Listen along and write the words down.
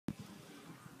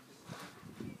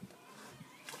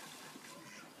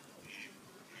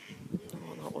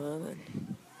there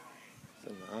then. It's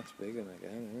a nice big one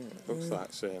again, isn't it? Looks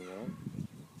like same one.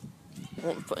 I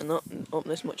won't be putting that up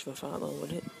this much of a fight though,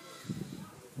 would it?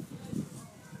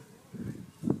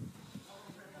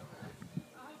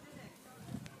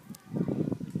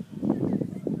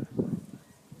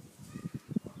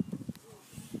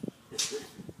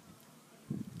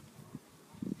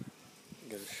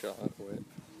 Get a shot at it on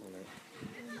it.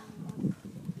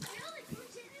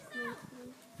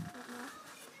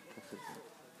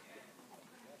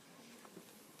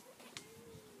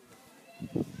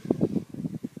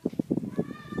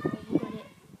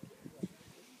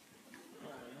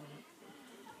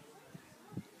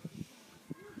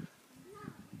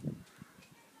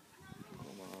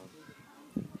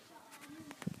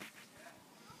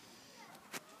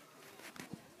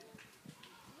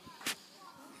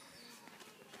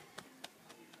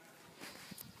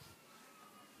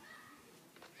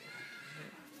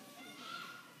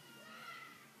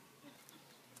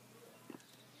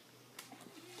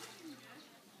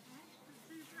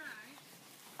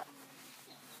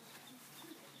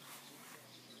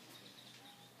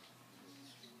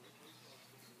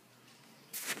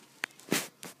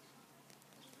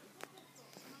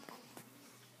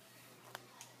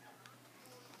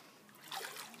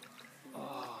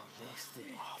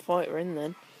 I thought you were in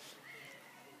then.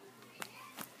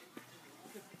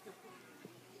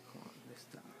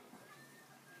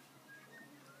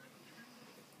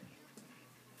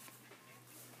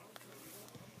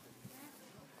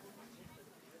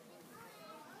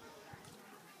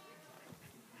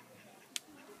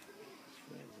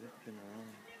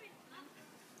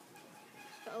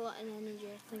 It's got a lot of energy.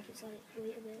 I think it's like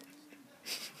weight a bit.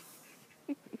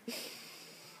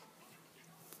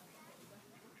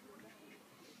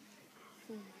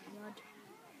 Oh my god.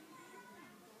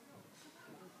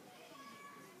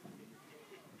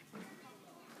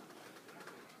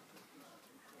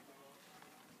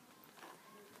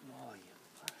 Oh, you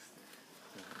bastard.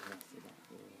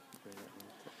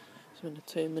 It's been a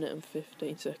 2-minute and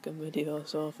 15-second video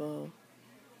so far.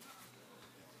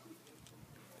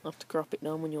 I'll have to crop it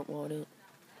down when you upload it.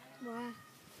 Why?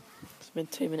 It's been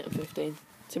 2 minutes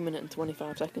and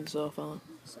 25 seconds so far.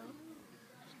 So?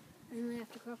 I only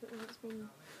have to crop it when it's been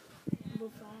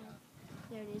above 5.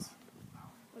 There it is.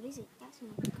 What is it? That's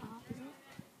not a carp, is it?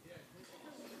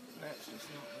 That's just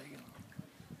not real.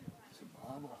 It's a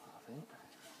barbel, I think.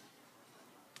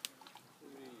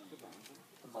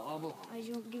 A barbel. Why do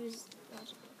you want to give us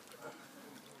that?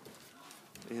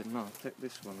 Yeah, no, take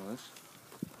this one, Liz.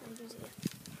 What is it?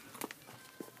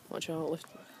 Watch out, lift.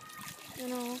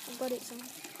 No, I've got it, son.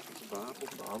 It's a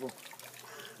barbel.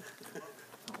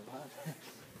 Not bad.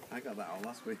 I got that all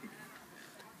last week.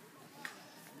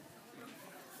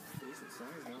 Decent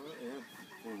size now, yeah.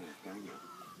 Oh no, it's down now.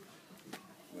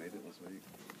 Weighed it last week.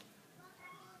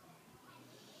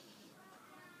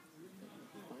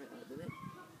 Quite hot, didn't it?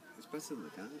 It's better than the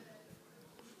carp.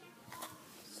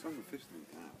 It's stronger fish than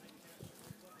the carp.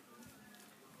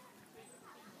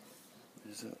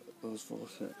 Is that those 4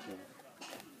 sets?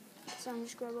 So I'm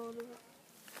just grab all of it.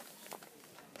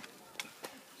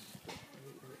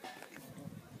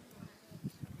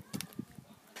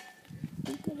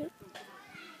 Look at it.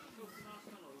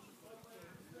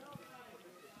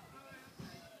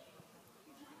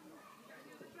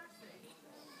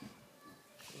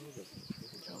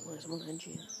 Where's one edge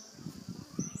here?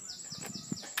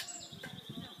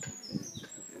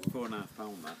 It's 4.5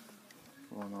 pound that.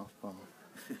 1.5 pound.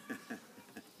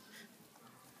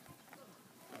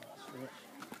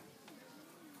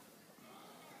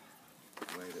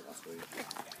 Weighed it last week.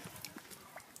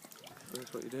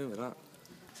 That's what you're doing with that.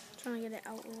 Trying to get it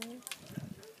out of the way.